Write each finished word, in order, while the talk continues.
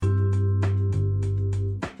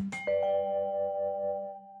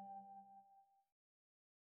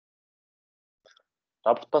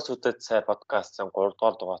Роботоос үдээд сая подкастын 3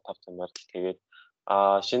 дугаар дугаар тавьсан юм байна. Тэгээд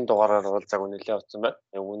шинэ дугаараар уулзааг нэлээд утсан байна.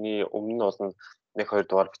 Үүний өмнө нь бол 1-2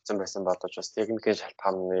 дугаар бичсэн байсан боловч бас техникийн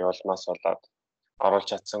шалтгааны улмаас болоод оруулж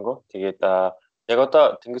чадсангүй. Тэгээд яг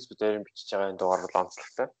одоо тэнгис бүдэрийн бичиж байгаа энэ дугаар бол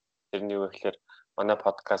онцлогтой. Тэрний юу гэхээр манай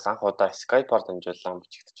подкаст анх удаа Skype-аар дамжуулан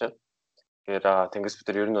бичигдэж байна. Тэгэхээр тэнгис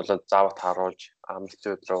бүдэр ер нь бол заавал тааруулж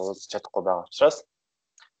амлалтын өдрөө уулзах чадахгүй байгаа учраас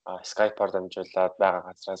Skype-аар дамжуулаад байгаа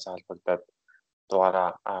газраас холбогдоод дугаараа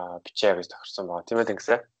бичээ гэж тохирсон байгаа. Тийм ээ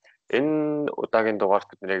тэнгисээ. Энэ удаагийн дугаарт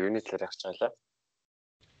бид нэр яг юуны талаар ярих гэж байлаа.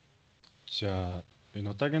 За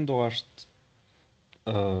энэ удаагийн дугаарт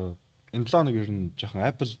энэ 7 хоног ер нь жоохон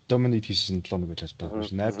Apple dominate хийсэн 7 хоног байлаа даа.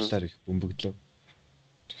 Энэ Apple-аар их бөмбөглөө.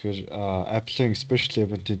 Тэгэхээр Apple-ийн special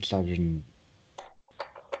event-ийн талаар ер нь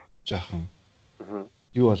жоохон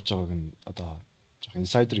юу болж байгааг нь одоо жоохон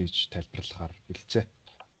insider хийж тайлбарлахаар хэлцээ.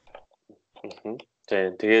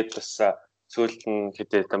 Тэгээд бас сүүлд нь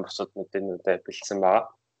хэдэн босод мэдээнүүдээ бэлдсэн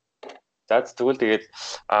байгаа. За тэгвэл тэгээд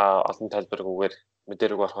олон тайлбаргүйгээр мэдээ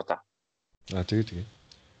рүү орох удаа. Тэгээ.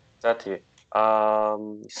 За тэгээ.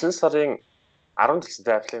 9 сарын 10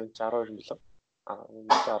 гэсэнтэй Apple-ийн 12 билүү?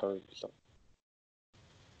 12 билүү?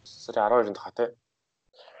 9 сарын 12-нд хаа тий.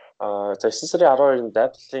 За 9 сарын 12-нд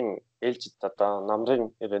Apple-ийн LG-д одоо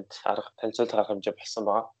намрын ивент арга танилцуулах арга хэмжээ болсон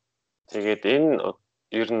байгаа. Тэгээд энэ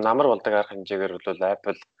ер нь намар болдог арга хэмжээгээр бол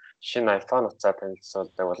Apple шинэ iPhone утсаа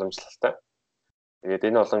танилцуулдаг уламжлалтай. Тэгээд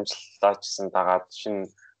энэ уламжлалаачсан дагаад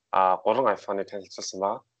шинэ 3 iPhone-ыг танилцуулсан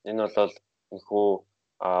байна. Энэ бол энэхүү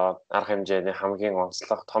арга хэмжээний хамгийн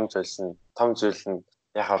онцлог том зүйл нь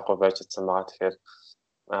яхахгүй байж чадсан байгаа. Тэгэхээр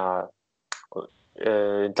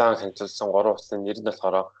энэ танилцуулсан 3 утасны нэр нь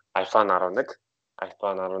болохоор iPhone 11,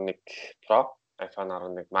 iPhone 11 Pro, iPhone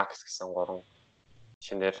 11 Max гэсэн 3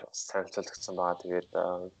 шинээр танилцуулагдсан байгаа. Тэгээд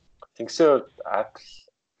тэнгисээр Apple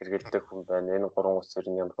хэрэгэлдэг хүн байна. Энэ 3 утас ер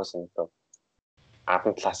нь ямар хэсэн бэ?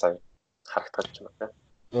 Адан талаасаа харагдаж байна.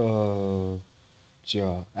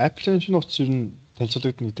 За Apple-ийн шинэ утас ер нь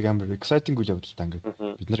танилцуулагдана гэдэг амар exciting үйл явдал та ингээд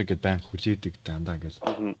бид нар ингээд байн хүлээдэг дандаа ингээд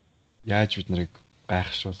яаж бид нарыг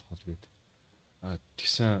гайхшруулах вэ гэдэг.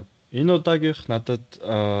 Тэгсэн энэ удаагийнх надад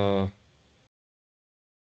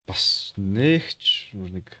бас нэгч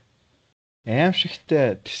нэг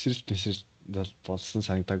аимшигтай тесрэл болсон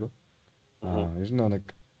санагдаагүй. Ер нь нэг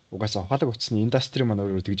угаасаа ухаалаг утасны индастри маань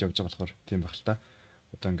өөрөө тэгж явж байгаа болохоор тийм байх л та.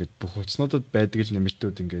 Одоо ингээд бүх утаснуудад байдаг л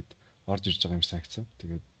нэмэлтүүд ингээд орж ирж байгаа юм санагдсан.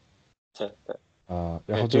 Тэгээд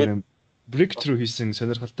яг зөвхөн breakthrough хийсэн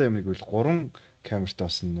сонирхолтой юмыг бол 3 камертай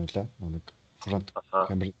болсон нь үлээ. Нэг front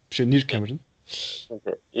камер биш нэр камер нь.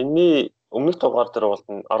 Энийний өмнөх дугаар дээр бол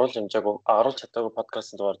оруулж чадаагүй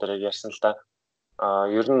подкастын дугаар дээр ярьсан л да.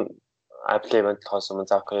 Ер нь Apple event болохоос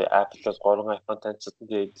өмнө Apple бол 3 iPhone танилцуулсан.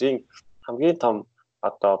 Эдрийн хамгийн том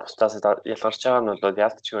одоо бусдаас ялгарч байгаа нь бол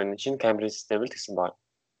яалтчгүй энэ шинэ камерын систем л гэсэн байна.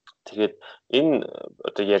 Тэгээд энэ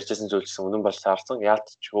одоо ярьжсэн зүйлсэн үнэн бол саарсан.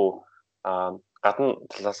 Яалтчгүй гадна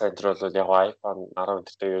талаас энэ бол яг iPhone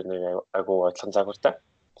 10 дээр ер нь агуу адилхан загвартай.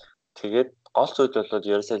 Тэгээд гол зүйл бол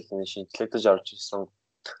ерөөсөө шинжлэгдэж орж ирсэн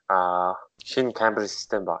шинэ камерын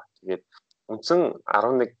систем байна. Тэгээд үндсэн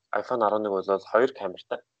 11 iPhone 11 бол 2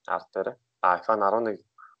 камертай ард дээр. iPhone 11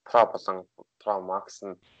 Pro болон Pro Max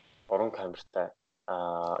нь 3 камертай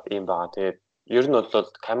юм байна. Тэгээд ер нь бол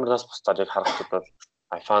камераас бусдыг харахад бол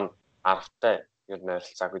iPhone 10-тай ер нь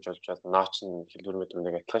харилцаа гэж болж байна. Notch нь хэлбэр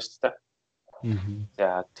мэдрэмжийг адилхан шүү дээ. За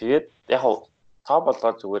тэгээд яг тоо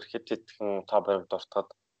болгоод зүгээр хэдхэн тоо баримт дуртахад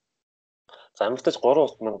за амралтаж 3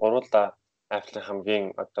 ус маань гуруула Apple-ийн хамгийн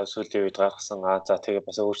одоо сүүлийн үед гаргасан за тэгээд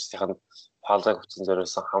бас өөрсдийнх нь хаалгыг хүчин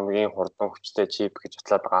зориулсан хамгийн хурдан хүчтэй чип гэж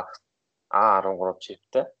батлаад байгаа A13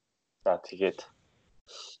 чиптэй. За тэгээд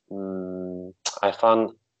iPhone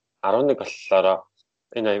 11 болохоор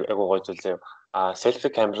энэ айгуу гоё зүйл селфи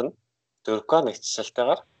камер нь 4K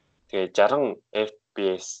нэгтсэлтэйгээр тэгээд 60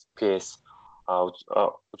 FPS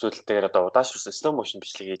үзүүлэлтээр одоо удаашруулсан slow motion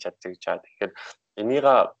бичлэг хийж чаддаг гэж байна. Тэгэхээр энийг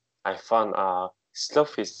iPhone slow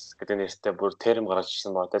fizz гэдэг нэртэй бүр терм гаргаж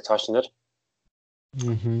ирсэн байна. Тэгээд цааш нэр.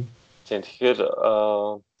 Тэгэхээр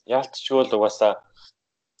яалтчгүй л угаасаа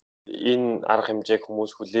энэ арга хэмжээг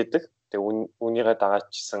хүмүүс хүлээдэг. Тэгээ үүнийгээ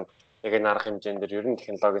дагаачсан яг энэ арга хэмжээнд дэр ер нь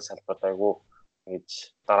технологийн салбарт айгүй гэж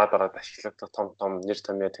дараа ашиглагдах том нэр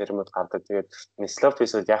томьёо термүүд гардаг. Тэгээд slow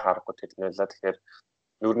fizz бол яхаа аргагүй технологи. Тэгэхээр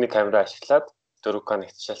нүрийн камера ашиглаад 4K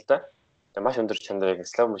нэгтшэлтэй. Тэгээд маш өндөр чанарыг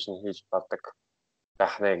slow motion хийж болдог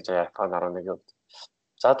байх нэ гэж iPhone 11 үед.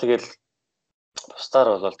 За тэгэл бусдаар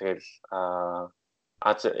бол тэгэл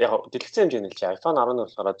яг дэлгэцэн хэмжээний л iPhone 11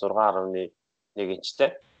 болохоор 6.1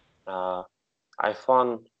 инчтэй.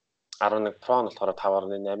 iPhone 11 Pro нь болохоор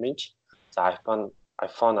 5.8 инч. За iPhone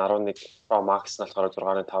iPhone 11 Pro Max нь болохоор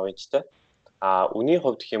 6.5 инчтэй. Үнийн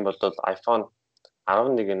хувьд гэх юм бол iPhone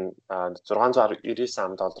 11 нь $699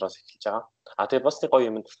 эхэлж байгаа. Тэгээ бас нэг гоё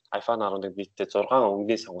юм iPhone 11 биеттэй 6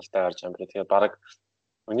 өнгөний сонголттой гарч байгаа юм. Тэгээ баг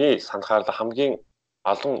миний санахаар хамгийн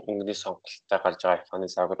олон өнгөний сонголттой гарч байгаа iPhone-ы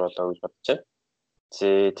загвар болоо гэж бодож байна.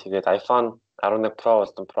 Тэгээд iPhone 11 Pro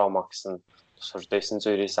болон Pro Max нь тусвар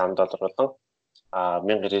 $999 болон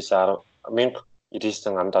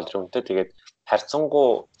 $1099 үнэтэй. Тэгээд харьцангуй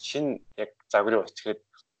шинэ яг загварын үсгэхэд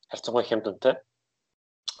харьцангуй хямд үнэтэй.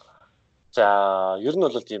 За ер нь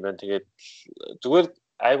бол тийм байна. Тэгээд зүгээр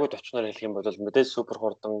айгуу товчноор хэлэх юм бол мэдээж супер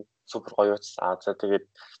хурдан, супер гоё утас. За тэгээд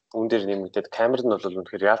үүн дээр нэмэгдээд камер нь бол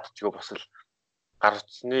үнэхээр яалтчгүй бас л гар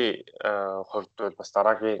утасны хувьд бол бас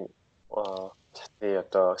дараагийн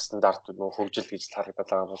одоо стандарт нөө хөгжил гэж харагдаад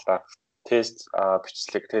байгаа юм л да. Тест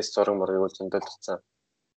бичлэг, тест зураг мөрийг үл зөндөлсөн.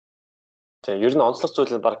 Тэгээ ер нь онцлог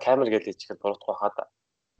зүйл нь баг камер гэж хэлчихэхэд буруудахгүй хаа да.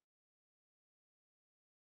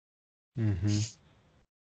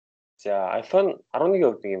 За iPhone 11-ийн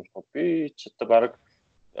хувьд нэг юм байна. Би ч одоо баг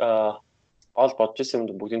гол бодож ирсэн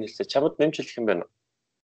юм бүгдийг хэлсэн. Чамд нэмж хэлэх юм байна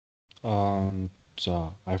уу?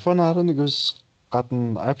 За iPhone 11-өөс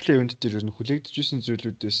гадна Apple event дээр ер нь хүлээгдэжсэн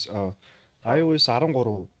зүйлүүдээс iOS 13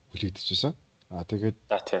 хүлээгдэжсэн. Тэгээд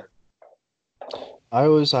тийм.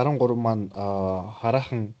 iOS 13 маань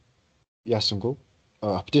хараахан яасангүй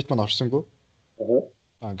апдейт маань орсонгүй.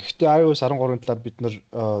 Гэхдээ iOS 13-ын талаар бид нэр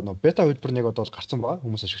бета хөлбөр нэг одоо гарсан байгаа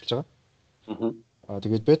хүмүүс ашиглаж байгаа.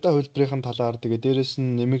 Тэгээд бета хөлбөрийн талаар тэгээд дээрэс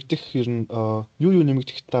нь нэмэгдэх ер нь юу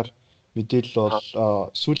нэмэгдэх талаар мэдээлэл бол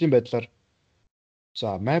сүүлийн байдлаар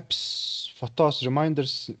за Maps, Photos,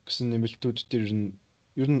 Reminders гэсэн нэмэлтүүд дээр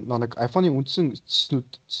ер нь нэг iPhone-ы үндсэн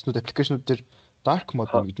цэснүүд аппликейшнүүд дээр dark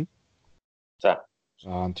mode нэмэгдэнэ. За.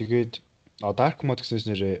 Тэгээд dark mode гэсэн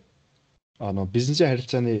нэрээ бизнесийн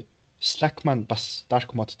харилцааны Slack маань бас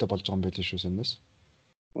dark mode-тэй болж байгаа юм байл шүү сэнэс.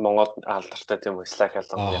 Монгол алдартай тийм үү Slack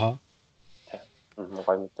ялангуяа.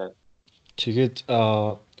 Гоё мэдээ. Тэгээд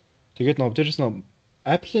дээрээс нь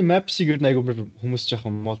Apple Maps-ийг ер нь айгүй хүмүүс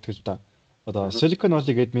жоохон молдог л да. Одоо Silicon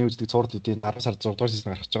Valley гэдэг мен үздэг зураг үүдийн 10 сар 6 дугаар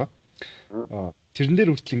си즌 гарч байгаа. Тэрэн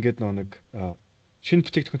дээр хүртэл ингээд нэг шинэ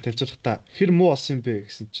бүтээгдэхүүн танилцуулахдаа хэр муу болсон юм бэ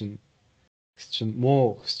гэсэн чинь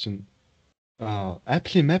муу гэсэн чинь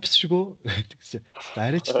Apple Maps шиг үү гэсэн.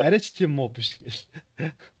 Арайч тийм муу биш гэж.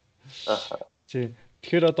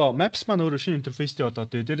 Тэгэхээр одоо Maps маань өөрөө шинэ интерфейстэй одоо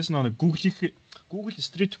дээрээс нь нэг Google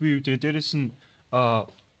Street View дээрээс нь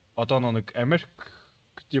одоо нэг Америк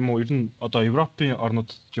гэдэг юм уу ер нь одоо Европын орнууд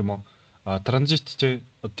гэдэг юм уу транзит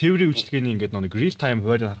тээврийн үйлчилгээний ингээд нэг real time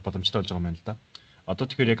хуваарийг харах боломжтой болж байгаа юм байна л да. Одоо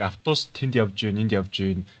тэгэхээр яг автобус тэнд явж гин, энд явж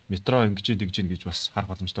гин, метро ингэж гэж бас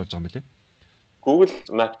харах боломжтой болж байгаа юм байна лээ. Google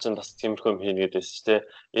Map ч бас тиймэрхүү юм хийнэ гэдээс ч тийм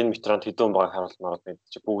энэ метронд хэдэн байгааг харуулмаар байна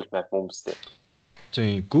чи Google Map юм бэ?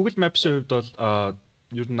 Тийм Google Maps-ийн хувьд бол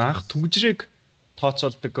ер нь анх түгжрийг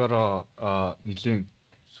тооцоолдогоор нэлийн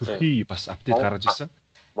сүрхий бас апдейт гаргаж ирсэн.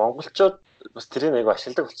 Монголчууд бас тэрийг аяг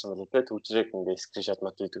ашигладаг болсон байна тийм түгжрийг ингээ скриншот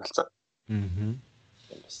мод хийдэг болсон.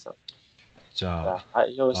 За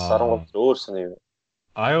iOS 13 өөр сони юу?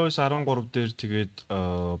 iOS 13 дээр тэгээд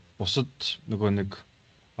бусад нөгөө нэг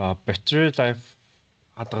battery life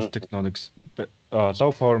хадгалдаг нэг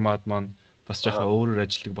low power mode маань бас жоохон өөрөөр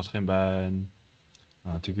ажилладаг болох юм байна.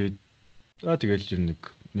 Тэгээд ер нэг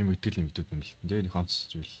нэмэгдэл юм л. Тэгээ нэг онц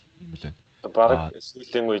зүйл юм л байна. Бараг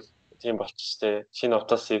сүүлийн үед тийм болчихжээ. Шинэ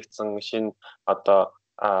утас хийгдсэн, шинэ одоо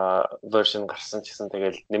version гарсан ч гэсэн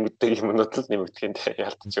тэгэл нэмэгдэх юмнууд л нэмэгдэхин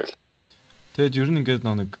ялтаж байл. Тэгээд ер нь ингээд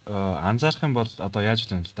нэг анзаарах юм бол одоо яаж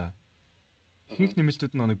вэ л да. Ихэнх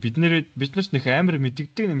нэмэлтүүд нэг биднээс нэг амар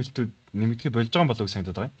мэддэгдэг нэмэлтүүд нэмэгдэхийг болж байгаа болов уу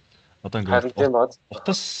санагдаад байгаа юм. Одоо ингээд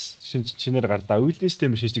утас шинээр гарлаа. Үйлдэл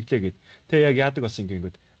систем шийдэгдлээ гэд. Тэгээ яг яадаг бас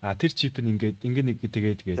ингээд тэр чип нь ингээд нэг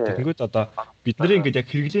тэгээд тэгэнгүүт одоо бидний ингээд яг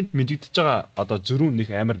хэрэглээнд мэдэгдэж байгаа одоо зөрүүн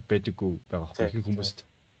нэг амар байдаггүй байгаа ихэнх хүмүүст.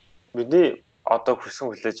 Бидний одоо хүссэн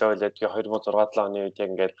хүлээж авал яг 2006-7 оны үед яг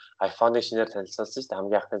ингээд iPhone-ыг шинээр танилцуулсан шүү дээ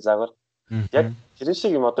хамгийн анхны загвар. Яг тэр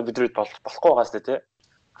шиг юм одоо бидний болохгүй байгаас л тий.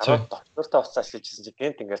 10 доктортой уцаа ашиглаж ирсэн чинь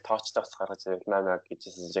гэнт ингээд тоочтой уцаа гаргаж ирэл 8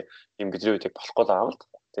 гэжсэн чинь юм бидний үед болохгүй байгаа юм л.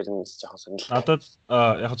 Тэр нь жоохон сонирхолтой. Надад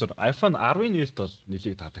яг зөв iPhone 10-ын нэрт бол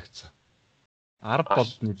нэлийг таалагдсан. 10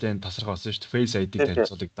 бол нэлээд тасархай болсон шүү дээ. Face ID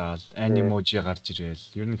танилцуулагдаад, Animoji гарч ирээл.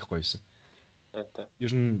 Ер нь их гоёсэн.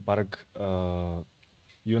 Ер нь баг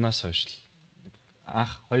юунаас хойш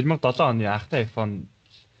анх 2007 оны анхны iPhone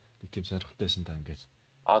нэг тийм сонирхолтойсэн та ингээд.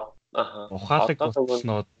 Ухаалаг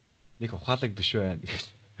болсноо нэг ухаалаг биш байна.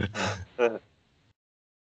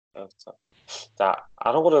 За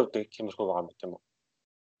 13% тиймэрхүү байгаа юм тийм үү?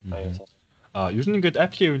 Ер нь ингээд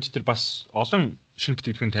Apple event дээр бас олон шинэ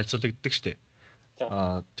бүтээгдэхүүн танилцуулагддаг шүү дээ.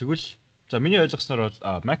 Тэгвэл за миний ойлгосноор бол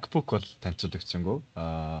MacBook бол танилцуулагдсангүй.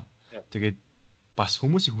 Тэгээд бас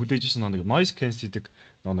хүмүүсийг хүлээж ирсэн нэг noise cancelling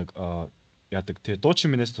нэг яадаг тэр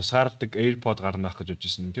дуучин минээс тусгаарладаг AirPod гарна байх гэж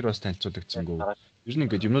бодчихсон. Тэр бас танилцуулагдсангүй. Ер нь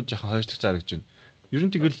ингээд юмнууд жоохон хойшлох зарагдж байна. Ер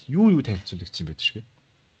нь тэгэл юу танилцуулагдсан байдаг швэ.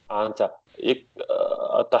 За яг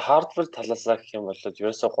одоо hardware талаасаа гэх юм бол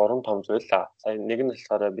ерөөсө 3 том зүйл аа. Сая нэг нь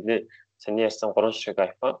болохоор бидний саний ярьсан 3 шиг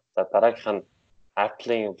iPhone. За дараагийнх нь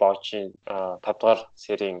Apple-ийн Watch-ийн 5 дугаар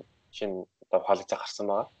серийн шинэ одоо ухаалаг гарсан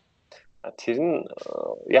байгаа. Тэр нь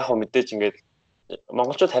яг мэдээж ингээд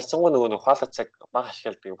монголчууд харьцангуй нөгөө ухаалаг цаг бага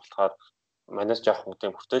ашигладаг болохоор манайс жоох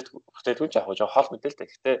тийм бүтээлгүй жоох хоол мэдээлтэй.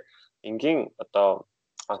 Гэхдээ энгийн одоо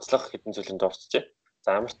онцлог хэдэн зүйлийн дуусчихжээ.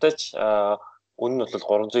 За амартайч үнэ нь бол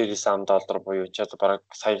 $399 буюу ч одоо бараг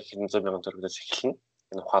сая хэдэн зуун мянган төгрөгөөс эхэлнэ.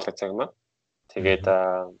 Энэ ухаалаг цаг маань. Тэгээд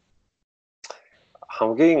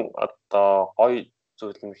хамгийн одоо гоё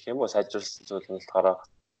зүйл нь гэх юм уу сайжруулсан зүйл нь болохоор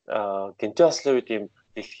гинти ослын үед ийм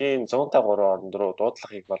дэлхийн 103 орнд руу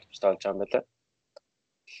дуудлагыг боломжтой болж байгаа юм байна.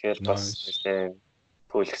 Тэгэхээр бас нэлээд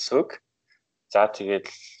пул гэсэн үг. За тэгээд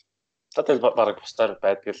тэгэл бараг бусдаар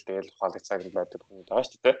байдаг л тэгэл ухаалаг цаг нь байдаг хүмүүс байгаа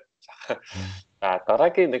шүү дээ. За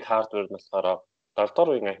дараагийн нэг хардвер нь болохоор 7 дугаар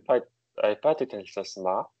үеийн iPad-ыг танилцуулсан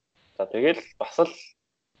баа. За тэгэл бас л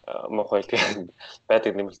мохой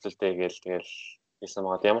байдаг нэмэлтэлтэй тэгэл хийсэн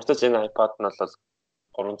байгаа. Ямар ч ч энэ iPad нь бол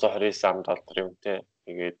 $329 үнэтэй.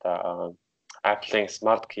 Тэгээд Apple-ийн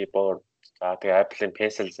Smart Keyboard, за тэгээ Apple-ийн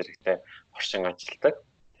Pencil зэрэгтэй оршин ажилладаг.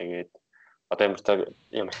 Тэгээд одоо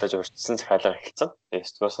ямартай урьдчилсан захиалга эхэлсэн. Тэгээд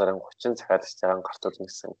 9 сарын 30 захиалагч цагаан гарт үзэн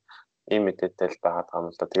гэсэн ийм мэдээтэй л байгаа юм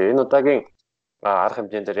л да. Тэгээ энэ удаагийн арга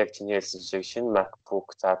хэмжээндээр яг чиний хэлсэн шиг шинэ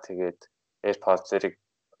MacBook, за тэгээд AirPods зэрэг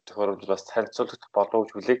төхөөрөмж бас танилцуулах болов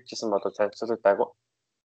гэж хүлээгдсэн болов танилцуулагдаагүй.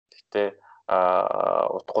 Гэхдээ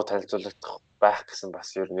утгагүй танилцуулагдах байх гэсэн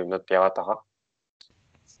бас ер нь юмнууд яваад байгаа.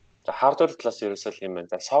 За hardware талаас ерөөсөө юм байна.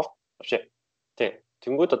 За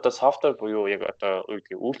тэнгууд одоо software буюу яг одоо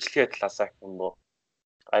үйлчлэгээ талаасаа гэх юм уу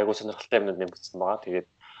айгуу сонирхолтой юмнууд нэмэгдсэн байгаа. Тэгээд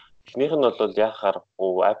эхнийх нь бол яхаар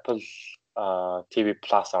Apple TV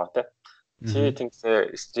Plus аа тий.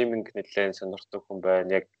 Тэнгисээ стриминг нэлээд сонирхдаг хүн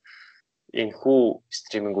байна. Яг энэхүү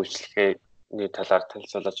стриминг үйлчлэгээний талаар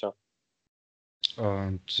танилцуулаач юу?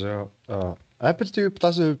 Apple TV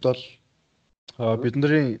Plus-ийн хувьд бол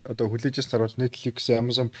бидний одоо хүлээж авсан харуул Netflix,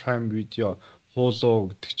 Amazon Prime Video, Hulu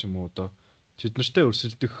гэдэг ч юм уу одоо тэд нартай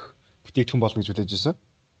өрсөлдөх бүтээгдэхүүн болно гэж хүлээж авсан.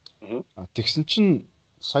 Тэгсэн чинь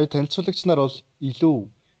сая танилцуулагчнаар бол илүү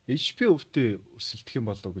HBO-тэй өрсөлдөх юм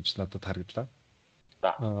болов уу гэж надад харагдлаа.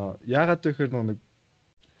 Яагаад гэхээр нэг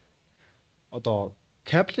одоо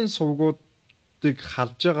кабелийн сувгуудыг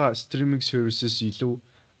халж байгаа стриминг services илүү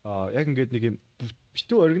яг ингээд нэг юм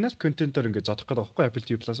битүү оригинал контентоор ингээд зодох гэдэг байхгүй Apple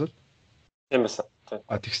TV Plus бол. Тийм байсан.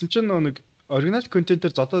 Тэгсэн чинь нэг оригинал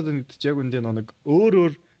контентоор зодоод нэгдэж яг үндэ нэг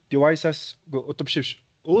өөр device-аас одоо биш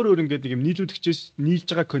өөр ингээд нэг юм нийлүүлэгчээс нийлж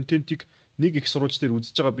байгаа контентийг нэг их сурвалж дээр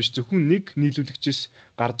үзэж байгаа биш зөвхөн нэг нийлүүлэгчээс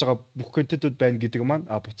гарч байгаа бүх контентууд байна гэдэг маань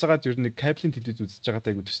буцаагаад ер нь кабелийн телевиз үзэж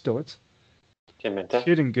байгаатай айгу төстэй байгаа. Тийм байна тийм.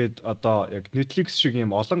 Тэгэхээр ингээд одоо яг Netflix шиг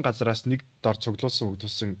юм олон газараас нэг дор цуглуулсан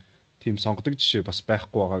өгдүүлсэн тийм сонгодог жишээ бас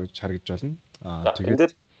байхгүй байгаа гэж харагдж байна.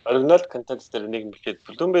 Тэгээд оригинал контент дээр нэг мэхэд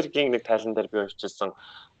Bloomberg-ийн нэг тайлан дээр би уншижсэн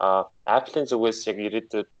Apple-ийн зүгээс яг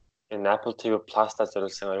ирээдүйд энэ Apple TV Plus-таа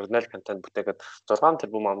зориулсан оригинал контент бүтээгээд $6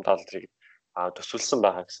 тэрбум төсвөлсөн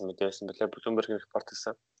байгаа гэсэн мэдээ байсан билээ. Bloomberg-ийн репорт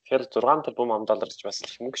гэсэн. Тэгэхээр $6 тэрбум гэж бас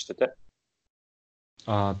их мөнгө шүү дээ.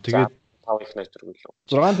 Тэгээд 5 их найдвар гэлөө.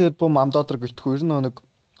 $6 тэрбум гэлтгүй ер нь нэг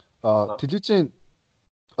телевизийн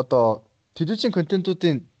одоо телевизийн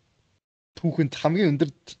контентуудын түүхэнд хамгийн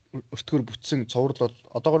өндөр өртгөр бүтсэн цуврал бол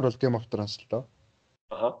одоогор бол Game of Thrones л доо.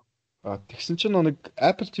 Тэгсэн чинь нэг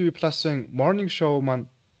Apple TV Plus-ын Morning Show маань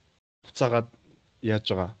буцаагаад яаж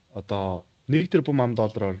байгаа. Одоо $1 тэрбум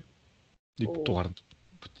нэг дугаар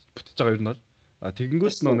бүтэж байгаа юм бол.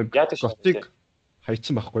 Тэгэнгүүт нэг готыг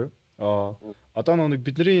хайцсан байхгүй юу? Одоо нэг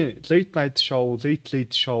бидний late night show,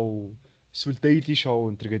 late show, эсвэл daily show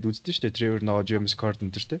энэ төргээд үздэг шүү дээ. Trevor Noah, James Corden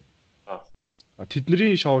энэ төртэй.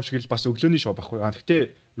 Тэдний шоу шиг л бас өглөөний шоу байхгүй. Гэхдээ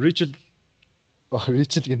Rachel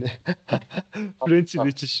гинэ. Friends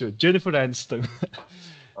Rachel шүү. Jennifer Aniston.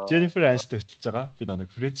 Jennifer Aniston хөтлж байгаа. Би нэг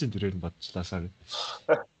Friends-ийн төрөөр нь бодчихлаасаа.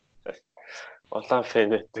 Улаан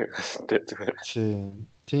фэн гэдэг.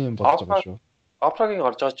 Тийм болж байгаа шүү. Opera-гийн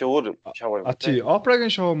орж байгаа чи өөр шоу юм. Тий, Opera-гийн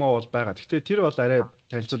шоу маа бол байгаа. Гэхдээ тэр бол арай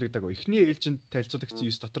танилцуулагдаагүй. Эхний ээлжинд танилцуулагчийн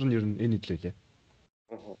 9 дотор нь ер нь энэ хэлээ.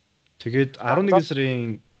 Тэгээд 11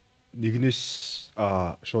 сарын 1-ээс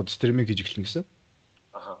шууд стриминг хийж эхэлнэ гэсэн.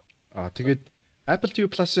 Тэгээд Apple TV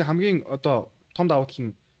Plus-ийн хамгийн одоо том давуу тал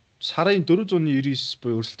нь сарын 499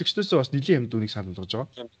 буюу өрсөлдөгчдөөсөө бас нэлийн хямд үнийг санал болгож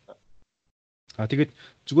байгаа. Тэгээд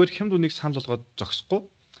зүгээр хямд үнийг санал болгоод зогсохгүй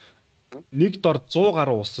нэг дор 100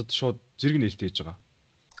 гаруй улсад шууд зэрэг нээлттэй хийж байгаа.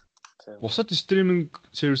 Бусад стриминг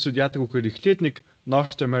сервисүүд яадаг вэ гэхээр эхлээд нэг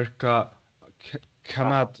North America,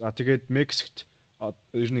 Канада, тэгээд Мексикт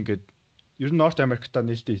ер нь North America-та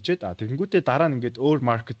нээлттэй хийчээд тэгэнгүүтээ дараа нь ингээд өөр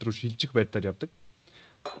маркет руу шилжих байдлаар явдаг.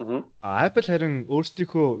 Apple харин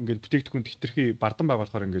өөрсдийнхөө ингээд бүтээгдэхүүн хэтэрхий бардан байгаа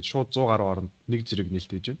болохоор ингээд шууд 100 гаруй оронд нэг зэрэг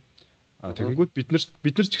нээлттэй хийж байна. Тэгэнгүүт бид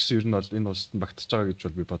нар ч гэсэн ер нь бол энэ улсад нь багтаж байгаа гэж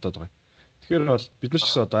бол би бодоод байгаа. Тэгэхээр бол бид нар ч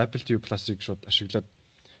гэсэн одоо Apple TV Plus-ыг шууд ашиглаад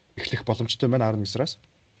эхлэх боломжтой байна 11 сараас.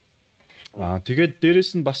 Тэгээд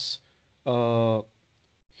дээрэс нь бас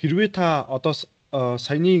хэрвээ та одоо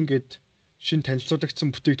саяны ингээд шинэ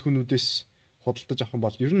танилцуулагдсан бүтээгдэхүүнүүдээс худалдаж авах юм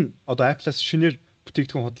бол ер нь одоо Apple-аас шинээр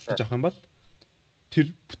бүтээгдэхүүн худалдаж авах юм бол тэр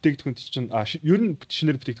бүтээгдэхүүн чинь ер нь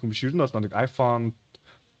шинээр бүтээгдэхүүн биш ер нь бол нэг iPhone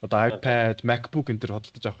одоо iPad, MacBook энэ төр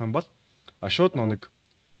худалдаж авах юм бол шууд нэг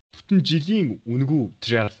бүтэн жилийн үнэгүй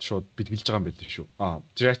trial шууд бэлгэлж байгаа юм байна шүү.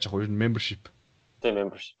 Trial яг ер нь membership. Тийм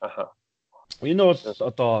membership. Энэ бол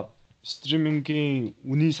одоо стримингийн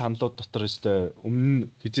үнийн саналууд дотор өстэй өмнө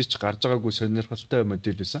хизээч гарч байгаагүй сонирхолтой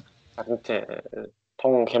модель байсан. Харин тийм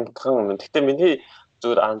тун хямдхан юм. Гэхдээ миний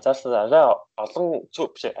зүгээр анзаарсан арай олон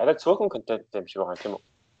арай цөөхөн контент юм шиг байгаа тийм үү?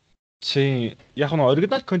 Тийм. Яг нь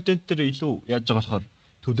оригинал контент дээр илүү яаж байгаа болохоор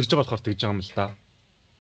төвлөрж байгаа болохоор тэгж байгаа юм л да.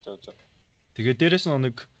 Зөв. Тэгээд дээрэс нь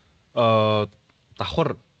нэг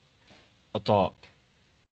давхар одоо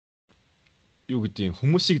юу гэдэг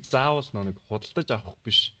хүмүүсийг заавал нэг худалдаж авах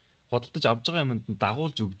биш худалдаж авж байгаа юмд нь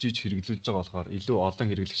дагуулж өгжиж хэрэглүүлж байгаа болохоор илүү олон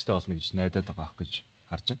хэрэглэгчтэй болно гэж найдаад байгаа ах гэж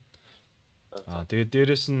харж байна. Тэгээд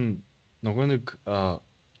дээрэс нь нөгөө нэг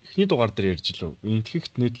эхний дугаар дээр ярьж лөө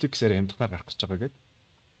энтгэгт Netflix-ээр хямдхнаар гарах гэж байгаа гэдэг.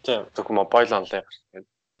 Тийм, зөв мобайл онлайн гарах гэдэг.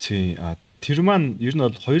 Тийм. Тэр маань ер нь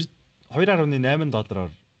бол 2.8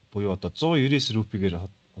 доллараар буюу одоо 199 рупигээр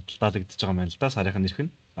худалдаалагдаж байгаа юм байна л да сарынхаа нэрх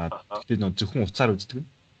нь. Тэгтээ нөө зөвхөн утсаар үздэг нь.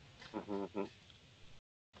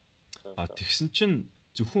 Тэгсэн чинь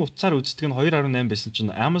зөвхөн утсаар үздэг нь 2.8 байсан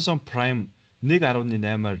чинь Amazon Prime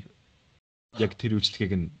 1.8-аар яг тэр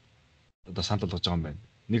үйлчлэгийг нь одоо санал болгож байгаа юм байна.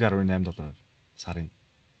 1.8 доллараар сарын.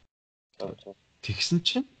 Тэгсэн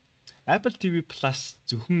чинь Apple TV Plus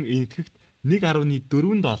зөвхөн энтгэгт 1.4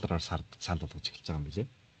 доллараар санал болгож эхэлж байгаа юм билээ.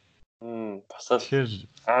 Тэгэхээр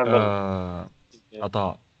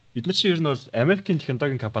одоо бид нар чинь ер нь бол Америкийн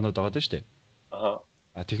технологийн компаниуд байгаа даа шүү дээ.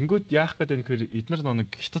 Тэгэнгүүт яах гэдэг нь гэхээр эдгээр нэг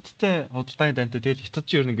хятадтай худалдааны дантай тэгэл хятад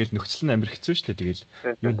чинь ер нь ингээл нөхцөл нь Америк хэцүү шүү дээ. Тэгэл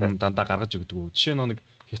юм дандаа гаргаж өгдөг. Жишээ нь нэг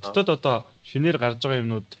хятадд одоо шинээр гарч байгаа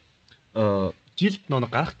юмнууд жилд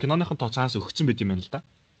нэг гарах киноныхон тооцоос өгсөн байт юм байна л да.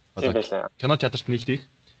 Одоо кино театрт нээлттэй их.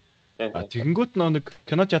 Тэгэнгүүт нэг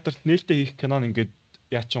кино театрт нээлттэй хийх кинон ингээд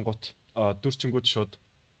яачингууд дүрчингүүд шууд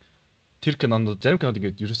тэр кинонд зарим кинод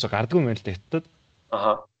ингээд ерөөсө гардгүй юм байна л да хятадд.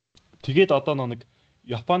 Тэгээд одоо нэг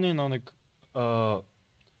Японы нэг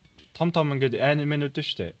том ингээд анименууд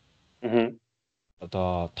шүү дээ.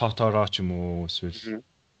 Одоо Totoro ч юм уу эсвэл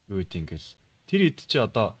юу гэдэг ингээл тэр хэд чи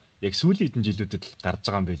одоо яг сүүлийн хэдэн жилүүдэд гарч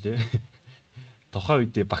байгаа юм байлээ. Тухайн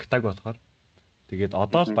үедээ багтааг болохоор тэгээд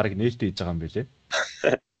одоо л баг нээлттэй хийж байгаа юм байлээ.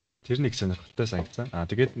 Тэр нэг сонирхолтой санагцсан.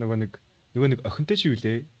 Тэгээд нөгөө нэг охинтой чи юу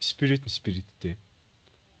лээ? Spiritтэй.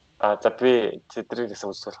 За би тэдрийг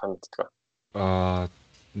гэсэн үзүүлэх юм мэддэг.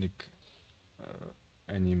 Нэг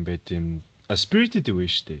аним байт юм. Spirited Away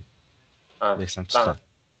шүү дээ. Яг санацлаа.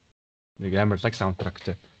 Нэг амар лаг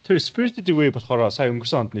саундтрактэй. Тэр Spirited Away болохоор сая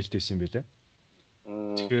өнгөрсөн онд нээлттэй байсан юм байлээ.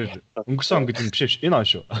 Тэгэхээр өнгөрсөн он гэдэг нь биш энэ он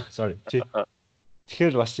шүү. Sorry.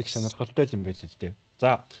 Тэгэхээр бас их сонирхолтой юм байл л дээ.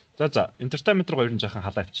 За. Entertainment руу ер нь жоохон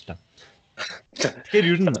халаа авчлаа. Тэгэхээр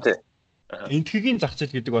ер нь энтхэгийн зах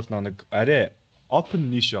зээл гэдэг бол нэг арай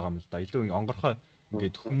open niche байгаа юм л да. Илүү онгорхой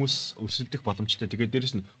ингээд хүмүүс өрсөлдөх боломжтой. Тэгээд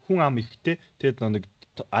дээрэс нь хүн ам ихтэй тэгээд нэг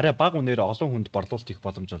арай бага үнээр олон хүнд борлуулалт их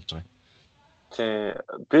боломж болж байгаа юм. Тий.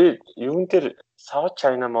 Би юун дээр South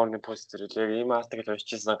China Morning Post дээр яг ийм артикл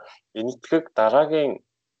уншижсэн. Энэтхэг дараагийн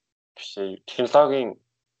биш технологийн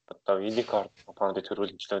одоо unicorn компанид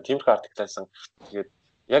төрүүлжлээ. Тиймэрхүү артиклаасан. Тэгээд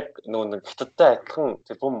яг нөгөө нэг хятадтай адилхан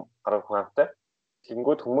зөвхөн гарах хүн амтай.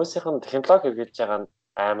 Тэнгүүд хүмүүсийнх нь технологи хэрэгжилж байгаа нь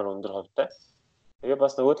амар өндөр хувьтай. Тэгээ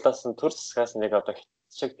бас нөгөө талаас нь төр засгаас нэг одоо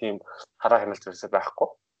шиг тийм хараа хяналт зүйлсээ байхгүй.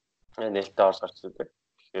 Нээлттэй орж гарч ирдэг.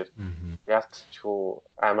 Тэгэхээр яг ч хөө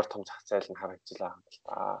амар том зах зээл нь харагдчихлаа юм л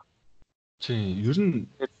та. Тийм, ер нь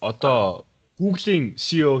одоо Google-ийн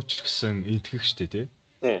CEO ч гэсэн энтгэх штэ тий.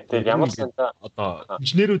 Тийм, ямар санда одоо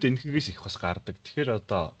инженерүүд энтгэхээс их бас гардаг. Тэгэхээр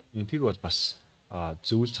одоо энтгэх бол бас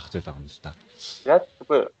зөвл зах зээл байгаа юм л та. Яг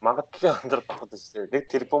Үгүй магадлалын өндөр багт шүү дээ. Нэг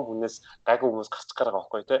тэрбум хүнээс гайгүй хүмүүс гарчих гараа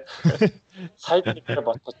байхгүй тий. Сайтыг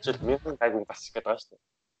бодоход ч 1000 гайгүй гарчих гээд байгаа шүү дээ.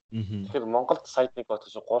 Тэгэхээр Монголд сайтыг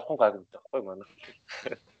бодоход 3 гайгүй байхгүй манай.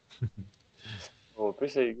 Оо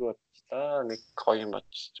биш айгүй бодлаа. Нэг гоё юм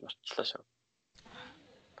бочлаа шүү.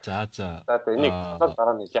 За. За энийг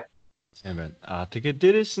дараа нь хэлье. Тийм байна. Тэгээд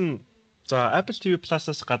дээрэс нь за Apple TV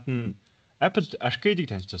Plus-аас гадна Apple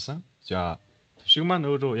Arcade-ийг танилцуулсан. За шиг маань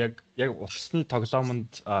өөрөө яг утасны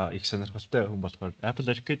тоглоомонд их сонирхолтой хүн болохоор Apple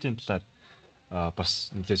Arcade-ийн талаар бас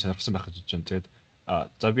нэлээд сонирхсан байх гэж бодож байна. Тэгээд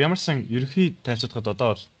за би ямарсан ерөнхий танилцуулахад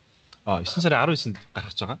одоо бол 9 сарын 19-нд гарах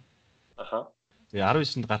гэж байгаа. Аха. Тэгээ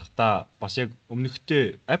 19-нд гарахдаа бас яг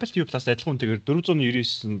өмнөхтэй Apple TV Plus адилхан үнэтэйгээр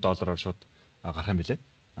 $499 шууд гарах юм билээ.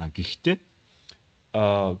 Гэхдээ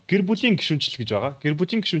гэр бүлийн гишүүнчлэл гэж байгаа. Гэр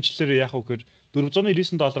бүлийн гишүүнчлэлээр яах вэ гэхээр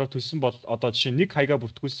 $499 төлсөн бол одоо жишээ нэг хаяга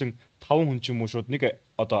бүртгүүлсэн 5 хүн ч юм уу шууд нэг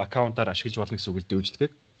одоо аккаунтаар ашиглаж болно гэсэн үг л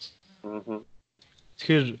дээвчдэг.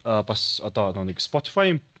 Тэгэхээр бас одоо нэг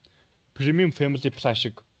Spotify Premium Family Plus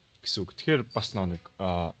шиг гэсэн үг. Тэгэхээр бас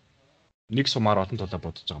нэг сумаар олон талаа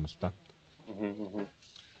бодож байгаа юм л да.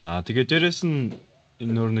 Тэгээд дээрэс нь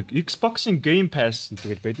энэ нэг Xbox-ийн Game Pass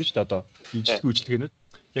тэгээд байдаг шүү дээ одоо үйлчлэгэнүүд.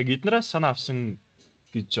 Яг эднээс санаа авсан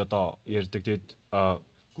гэж одоо ярьдаг. Тэгээд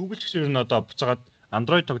Google ч гэсэн одоо буцаагаад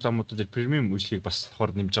Android тоглоомуудад премиум үйлчлэгийг бас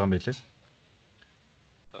давхар нэмж байгаа юм байлээ.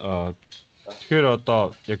 Тэгэхээр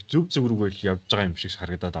одоо яг зөв рүү явж байгаа юм шиг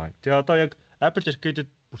харагдаад байгаа. Тэгээ одоо яг Apple Arcade-д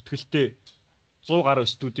бүртгэлтэй 100 гаруй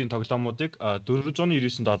студийн тоглоомуудыг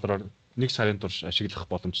 $499-аар нэг сарын турш ашиглах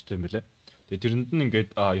боломжтой юм байлээ. Тэгээ тэрэнд нь ингээд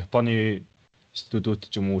Японы студиуд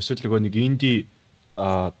ч юм уу эсвэл нэг инди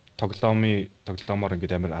тоглоомоор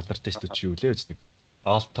ингээд амар алдартай студид юу лээ үз нэг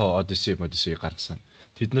Alto Odyssey гаргасан.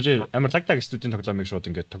 Тэд нэр амар лагдаг студийн тоглоомыг шууд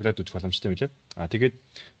ингээд тоглоод үзэх боломжтой юм лээ. Тэгээд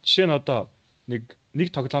жишээ нь одоо нэг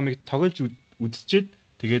тоглоомыг тоглож үзчихэд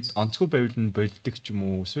тэгээд онцгой байвал нь болдог ч юм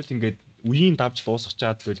уу эсвэл ингээд үеийн давж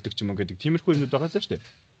дуусгачаад болдог ч юм уу гэдэг тиймэрхүү юмуд байгаа л шүү дээ.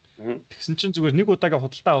 Тэгсэн чинь зүгээр нэг удаагаа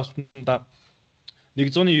худалдаа авалтанда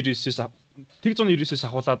 199-ээс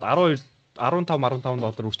ахуулаад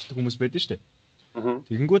 15 өрчлөх хүмүүс байдаг шүү дээ.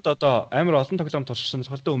 Тэгэнгүүт одоо амар олон тоглоом туршсан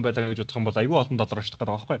сонирхолтой хүн байлаа гэж бодох юм бол аюу олон доллар авчих гэдэг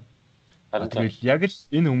байгаа байхгүй. Тэгээд яг л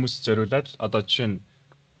энэ хүмүүс зориулаад одоо жишээ нь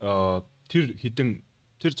тэр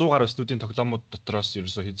 100 гаруй студийн тоглоомууд дотроос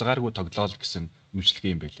ерөөсө хязгааргүй тоглоол гэсэн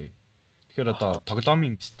үйлчлэг юм байлээ. Тэгэхээр одоо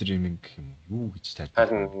тоглоомын стриминг гэх юм уу юу гэж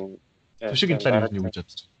тайлбарлах вэ? Төшиг энэ талаар юу гэж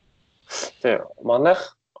бодож байна? Тэгээ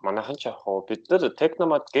манайхан ч яг хоо бид нар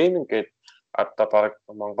Technomad Gaming гэдэг одоо баг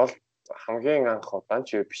Монгол хамгийн анх удаан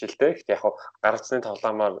ч биш л дээ. Гэхдээ яг гарцны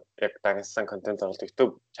тоглоомоор яг дагнсан контент тоглолт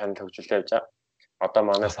YouTube channel хөгжүүлээ явж байгаа. Одоо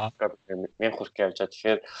манай subscribe 1000 хүрэх явж байгаа.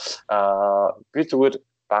 Тэгэхээр би зүгээр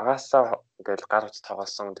багасаа ингээл гарц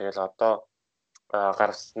тоглосон. Тэгэл одоо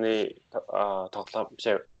гарцны тоглоом биш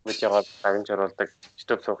видеогоор дагнж оруулдаг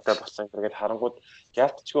YouTube сувгтай болсон. Тэгээд харангууд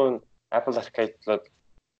ялтчгүй Apple Arcade-лод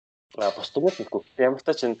бусдууд нэггүй. Ямар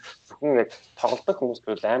ч чинь зөвхөн яг тоглодог хүмүүс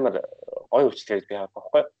бол амар гоё үйлчлэг гэж би харах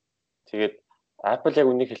байхгүй. Тэгээд Apple яг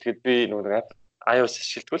үнийг хэлэхэд би нөгөө iOS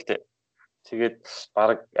ашигладаг л дээ. Тэгээд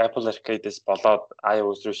баг Apple Arcade-с болоод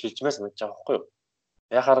iOS руу шилжмээр санагдаж байгаа байхгүй юу?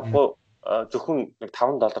 Яг харахгүй зөвхөн нэг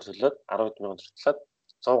 $5 төлөөд 10,000 төлөөд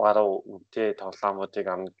 100 гаруй үнэтэй тоглоомуудыг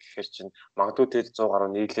авна гэхээр чинь магадгүй тэр 100 гаруй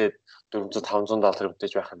нийлээд $400-500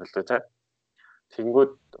 үнэтэйж байх юм л дээ тий.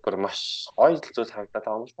 Тэнгүүд бүр маш гоё зүйл харагдаад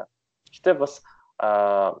байгаа юм л та. Гэтэ бас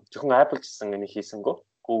зөвхөн Apple гэсэн энийг хийсэнгөө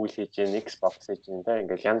Google хийж гэн, Xbox хийж гэн тэ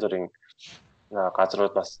ингээл янз бүрийн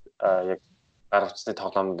газрууд бас яг гаргацны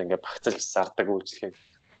тоглоомд ингээд багцлж зардаг үйлчлэгийг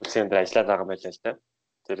үлсэн дээр ажиллаад байгаа юм байлаа л тэ.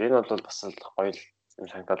 Тэр энэ бол бас л гоё юм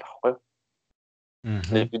санагдаад байхгүй.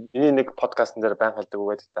 Миний нэг подкастн дээр баян хэлдэг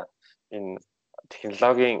үгээд та энэ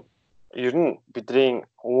технологийн ер нь бидний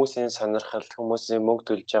хүмүүсийн сонирхол, хүмүүсийн мөнгө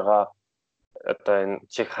төлж байгаа одоо энэ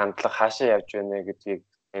чих хандлага хаашаа явж байна гэдгийг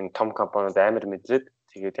энэ том компаниуд амар мэдрээд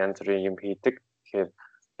тэгээд янз бүрийн юм хийдэг. Тэгэхээр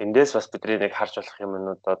эндээс бас бидний нэг харж болох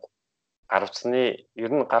юмнуудад гар утасны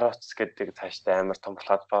ер нь гар утас гэдэг цаашдаа амар том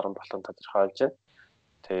платформ болон тодорхойлж байна.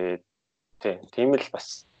 Тэгээд тийм л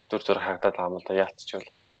бас дүр зураг харагдаад байгаа юм л да яалтчвал.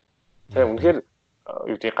 Тэгээ үнэхээр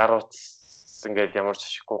юу гэдэг гар утас ингээд ямар ч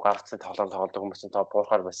ашиггүй гар утасны тоглоом тоглодог хүмүүсийн тоо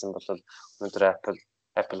буурахаар байсан бол өнөөдөр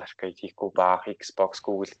Apple Arcade хийхгүй баах, Xbox,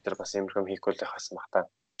 Google дээр бас юмрхам хийхгүй л байхсан баг та.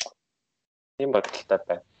 Тийм бодолтой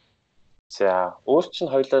байна. За, өөр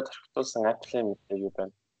чинь хоёулаа төрхтүүлсэн Apple-ийн мэдээ юу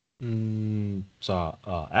байна? За,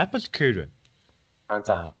 Apple Care байна.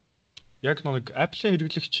 За. Яг нэг Apple-ийн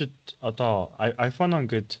хэрэглэгчид одоо iPhone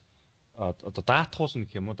ингээд одоо даатгуулна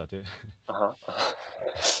гэх юм уу да тий. Аха.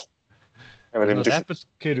 Apple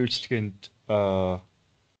Care үйлчлэгэнд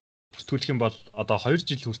бүртгүүлэх юм бол одоо 2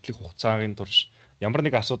 жил хүртэлх хугацаагийн турш ямар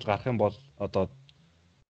нэг асуудал гарах юм бол одоо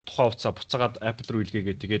тухайн хугацаа буцаагаад Apple руу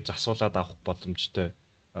илгээгээд тэгээд засуулаад авах боломжтой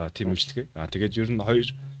тийм үйлчлэгээ. Тэгээд ер нь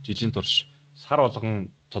 2 жилийн турш сар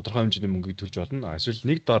болгон тодорхой хэмжээний мөнгөийг төлж болно. Эсвэл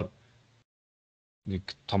нэг дор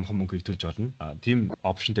нэг томхон мөнгөийг төлж болно. Тийм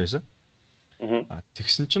опшнтэй байсан.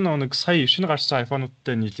 Тэгсэн чинь нэг сая шинэ гарсан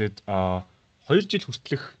iPhone-уудтай нийлээд 2 жил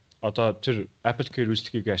хүртэлх одоо тэр Apple Care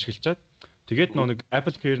үйлчлэгийг ашиглажаад тэгээд нэг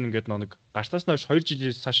Apple Care ингээд нэг гарснаас нь 2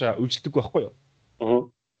 жилээс цаашаа үйлчлдэг байхгүй юу?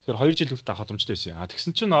 Тэгэхээр 2 жил хүртэл авах боломжтой байсан.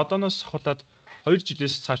 Тэгсэн чинь одооноос хавуулаад 2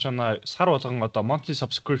 жилээс цаашаа сар болгон одоо monthly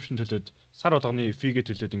subscription төлөөд сар болгоны фигээ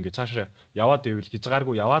төлөөд ингээд цаашаа яваад ивэл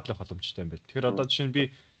хязгааргүй яваад л авах боломжтой юм байна. Тэгэхээр одоо жишээ нь би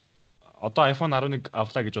одоо iPhone 11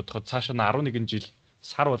 авлаа гэж бодоход цаашаа 11 жил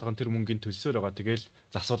сар болгон тэр мөнгөний төлсөөр байгаа. Тэгээл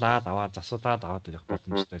засуулаад аваад явах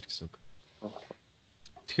боломжтой гэсэн үг.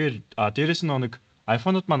 Тэгэхээр дээрэс нь нэг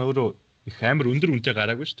iPhone-ууд маань өөрөө их амар өндөр үнэтэй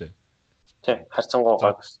гараагүй шүү дээ. Тийм, харьцангуй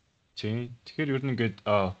гайг. Тийм. Тэгэхээр ер нь ингээд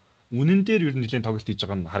үнэн дээр ер нь нэлийн тоглолт хийж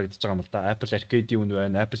байгаа нь харагдаж байгаа юм л да. Apple Arcade-ийн үн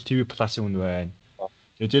байна, Apple TV Plus-ийн үн байна.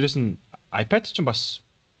 Тэгээд дээрэс нь iPad ч бас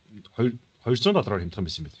 $200 хэмжих юм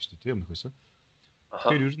байсан юм байна шүү дээ. Тийм нөхөөс.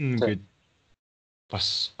 Тэгэхээр ер нь ингээд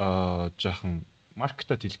бас жоохон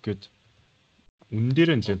маркетад хэлэх гээд үнэн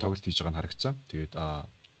дээр нэлийн тоглолт хийж байгаа нь харагдсан. Тэгээд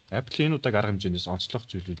Apple энэ удааг арга хэмжээнээс онцлох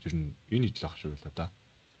зүйлүүд ер нь энэ итл ах шүү л да.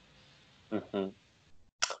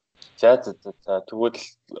 За тэгвэл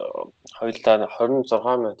хоёулаа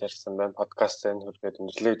 26 минут ярьсан байна. Подкаст энэ хүргээд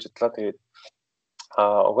өндөрлөө гэж бодлоо. Тэгээд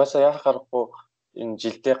угаасаа яах аргагүй энэ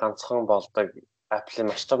жилдээ ганцхан болдог Apple-ийн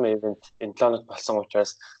маш том ивент энэ 7 хоног болсон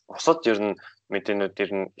учраас бусад ер нь мэдээнүүд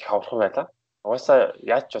ер нь их хаврхан байлаа. Угаасаа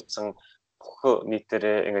яаж ч утсан бүх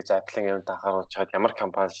нийтээрээ ингэж Apple-ийн ивент анхааруулж чад ямар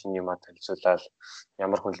компани шинэ юм танилцуулаад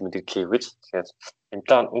ямар хүнл мэдээлэл хийвгэж. Тэгэхээр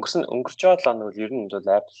энэ өнгөрч байгаа 7 хоног ер нь бол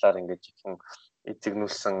Apple-аар ингэж ихэн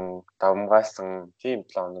эзэгнүүлсэн, давмгаалсан тийм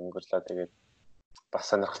 7 хоног өнгөрлөө. Тэгээд бас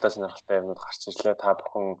сонирхолтой юмнууд гарч ирлээ. Та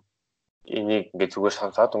бүхэн энийг ингээд зүгээр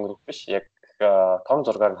сонсоод өнгөрөх биш. Яг том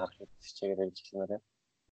зургаар нь харах хичээгээр явж байна.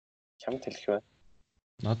 Чамд хэлэх вэ?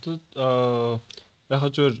 Надад яг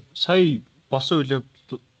зөв сая болсон үйл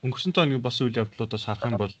явдал өнгөрсөн тооны болсон үйл явдлуудаас харах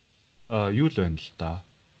юм бол юу л байна л да.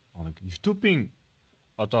 Нэг YouTube-ийн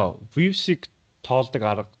одоо views-ийг тоолдог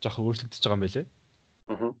арга жоохон өөрчлөгдөж байгаа юм байлээ.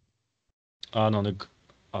 Нэг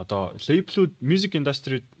одоо label-ууд music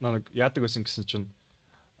industry нэг яадаг байсан гэсэн чинь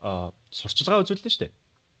сурчлагаа үзүүлнэ шүү дээ.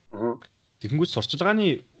 Тэгэнгүүт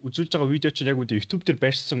сурчлагааны үзүүлж байгаа видео чинь яг үндэ YouTube дээр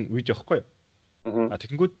байршсан видео байхгүй юу?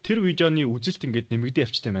 Тэгэнгүүт тэр видеоны үзэлт ингээд нэмэгдээ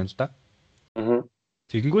явчихсан юм байна л да.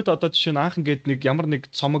 Тэгэнгүүт одоо жишээ нь анх ингээд нэг ямар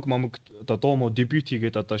нэг цомог момог одоо дуу муу дебют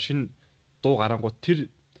хийгээд одоо шинэ дуу гарангууд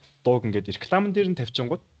тэр дууг ингээд рекламн дээр нь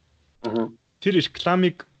тавьчихгууд тэр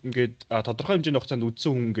рекламыг ингээд тодорхой хэмжээний хугацаанд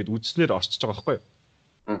үзсэн хүн ингээд үзснээр орчиж байгаа байхгүй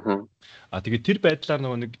юу? Тэгээд тэр байдлаар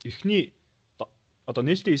нэг эхний одоо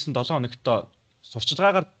нээлттэй хийсэн 7 хоногт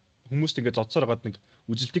сурчлагаагаар хүмүүст ингээд зодсоор байгаад нэг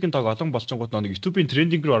үзэлтийн тоог олон болчингууд нэг YouTube-ийн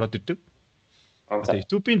трендинг рүү ороод ирдэг. Тэгээд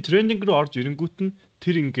YouTube-ийн трендинг рүү орж ирэнгүүт нь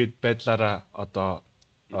тэр ингээд байдлаараа одоо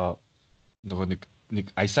нөгөө нэг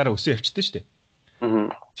аясаараа өсөө явчихсан шүү дээ.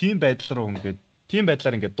 Тийм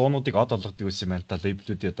байдлаар ингээд дуунуудыг од олгодог байсан юм байна та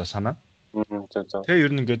лейблүүдийн одоо санаа. Тэгээ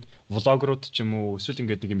ер нь ингээд влогерууд ч юм уу эсвэл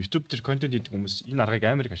ингээд нэг YouTube дээр контент хийдэг хүмүүс энэ аргыг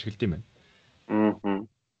амар их ашигладаг юм байна.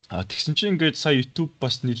 Тэгсэн чинь ингээд сая YouTube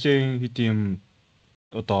бас нэлээд хэдийн юм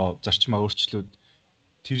одоо зарчмаа өөрчлөөд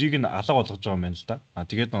тэрийг нь алга болгож байгаа юм байна л да.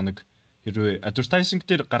 Тэгээд нэг хэрвээ advertising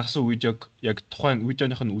дээр гаргасан видеог яг тухайн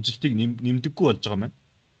видеоных нь үзэлтийг нэмдэггүй болж байгаа юм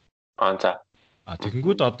байна.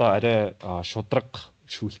 Тэгэнгүүт одоо арай шудраг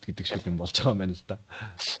шүүлт гэдэг шиг юм болж байгаа юм байна л да.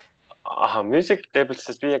 Music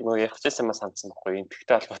label-с би яг нэг ярих гэсэн юм санацсан байхгүй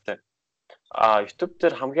энтгэхтэй албатай. YouTube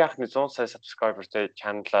дээр хамгийн анхны 100 сая subscriberтэй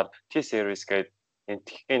channel-аар T-Series гэдэг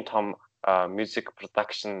энтгэхийн том music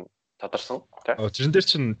production тодорсон тий. Тэрэн дээр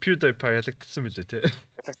чинь PewDiePie ялагдсан билээ тий.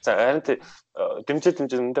 Ялагдсан. Харин тий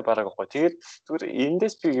дэмжиж үндэ бараг байхгүй. Тэгээд зүгээр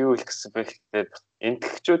эндээс би юу хэлэх гэсэн бэ гэхээр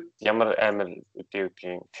энтгэгчүүд ямар амар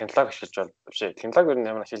үдийн технологи ашиглаж байна биш ээ. Технологи юу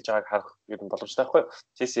ямар ашиглаж байгааг харах юм боломжтой байхгүй.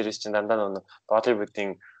 T-Series чинь дандаа нэг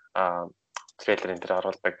Bollywood-ийн трейлер энэ төр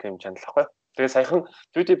оруулдаг тийм channel ахгүй. Тэгээ саяхан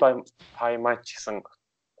PewDiePie match гэсэн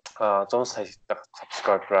 100 сая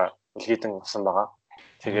subscriber үлгийдэн авсан байгаа.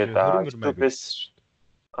 Тэгээд YouTube-ээс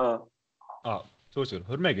зөвхөн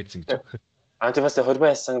хормой гэдсэн гэж. Антивас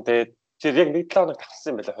хормой яасан. Тэгээд тэр яг нэг 7 хоног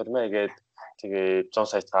тавсан юм байна хормой гээд тэгээд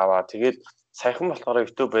 100 сая аваа. Тэгээд саяхан болохоор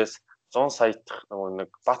YouTube-ээс 100 сая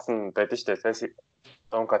нэг button байдаг шүү дээ.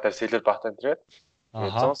 Донкатер silver button тэгээд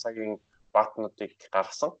 100 саягийн баттнуудыг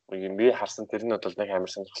гаргасан. Би харсан тэр нь бол нэг амар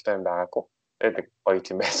сонирхолтой юм байгаагүй. Тэгээд гоё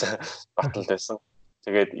юм байсан. Баттл байсан.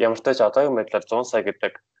 Тэгээд ямар ч тач одоогийн байдлаар 100 сая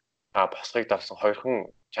гэдэг босхыг давсан хоёрхан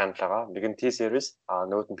channel байгаа. Нэг нь T-Series,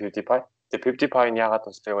 нөгөөд нь PewDiePie. Тэгээ PewDiePie-г яагаад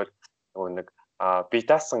бас тэгвэл нөгөө нэг би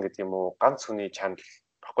даасан гэдэг юм уу ганц хүний channel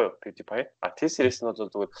баггүй юу PewDiePie. T-Series нь бол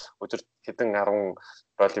зүгээр өдөрт хэдэн 10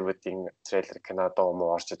 Bollywood-ийн трейлер кино дуу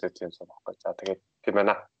муу орж идэг юм шиг баггүй. За тэгээд тийм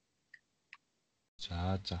байна.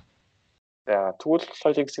 За. Тэгвэл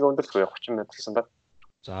хоёрын хэсэг өндөрлөхгүй 30 минут гэсэн байна.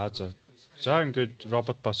 За ингээд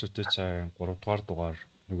робот бас үтэй цай 3 дугаар дугаар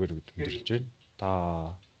нэгээр өндөрлж байна. Та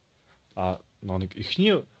нэг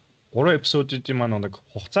эхний 3 эпизодын маань нэг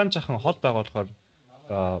хугацаанд жахан хол байгаа болохоор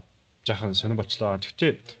жахан сонир болчлоо.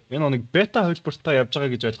 Гэхдээ энэ нэг бета хөлбөртөө явж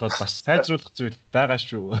байгаа гэж ойлгоод бас сайжруулах зүйл байгаа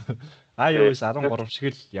шүү. iOS 13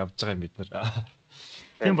 шиг л явж байгаа юм бид нар.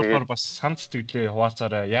 Тийм болохоор бас санд сэтгэлээ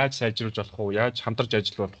хуваалцаарай. Яаж сайжруулж болох уу? Яаж хамтарч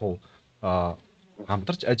ажиллах болох уу?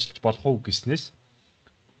 Хамтарч ажиллаж болох уу гэснээс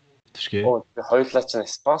тэшгээ. Хоёулаа ч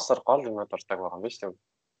спонсор гол юмуд дуртай байгаа юм биш үү?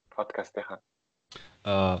 Подкастынхаа.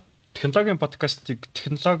 Технологийн подкастыг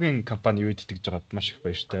технологийн компани юу итгэж байгаад маш их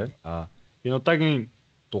баяртай. Энэ удаагийн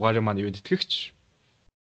дугаарыг маань юу итгэгч?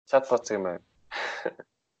 Chatbot юм байна.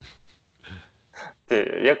 Тэг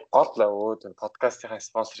яг гол өөд подкастынхаа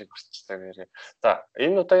спонсорыг хүртчихсэн нэрээ. За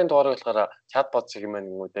энэ удаагийн дугаарыг болохоор Chatbot segment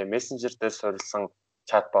гэмүүдээ Messenger дээр суурилсан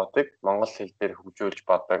Chatbot-ыг монгол хэл дээр хөгжүүлж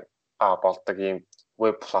болдог ийм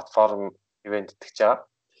веб платформ ивент итгэж байгаа.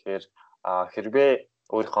 Тэгэхээр хэрвээ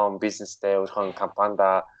өөрийнхөө бизнестэй, өөрийнхөө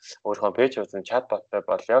компанида, өөрийнхөө пэйж үзэн Chatbot-тай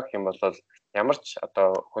болё гэх юм бол ямар ч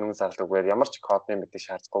одоо хөнгөн зарлаггүйгээр ямар ч кодны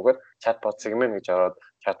мэдээ шаардахгүйгээр Chatbot segment гэж ороод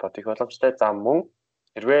Chatbot их боломжтой. За мөн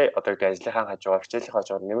хэрвээ одоо ажлынхаа хажуугаар, хичээлийн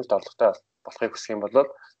хажуугаар нэмэлт орлоготой болохыг хүсэх юм бол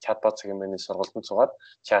Chatbot segment-ийн сургалтанд суугаад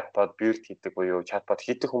Chatbot build хийдэг буюу Chatbot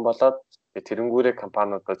хийдэг хүн болоод тэрэнгүүрээ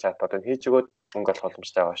компаниудад Chatbot-ыг хийж өгөөд мөнгө олох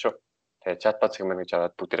боломжтой байгаа шүү. Тэгээ Chatbot segment гэж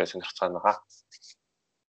ороод бүгдээрээ сонирхцгаана байгаа.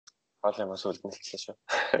 Гол юм асуулт нэлтлээ шүү.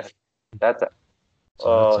 За.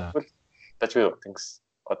 Тэгвэл тачгүй thanks.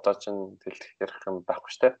 Одоо ч тэлэх ярих юм байхгүй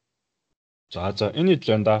шүү дээ. За энэ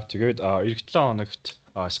хэлэн да. Тэгээд эх 7 хоногт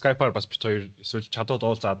Skype-аар бас бит хоёр эсвэл чадвар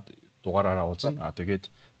уулзаад дугаараараа уулзна. Тэгээд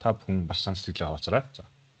та бүхэн бас сан сэтгэлээ хавцаарай. За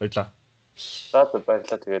баярлалаа. За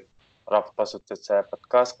баярлалаа. Тэгээд робот бас үтцээ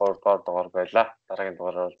подкаст 3 дугаар дугаар байлаа. Дараагийн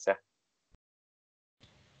дугаараар уулзъя.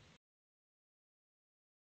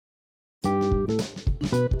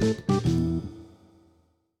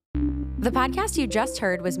 The podcast you just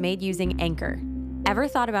heard was made using Anchor. Ever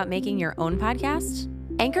thought about making your own podcast?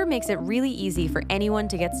 Anchor makes it really easy for anyone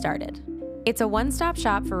to get started. It's a one-stop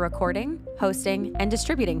shop for recording, hosting, and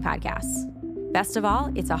distributing podcasts. Best of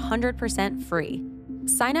all, it's 100% free.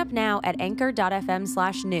 Sign up now at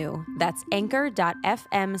anchor.fm/new. That's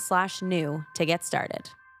anchor.fm/new to get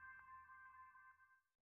started.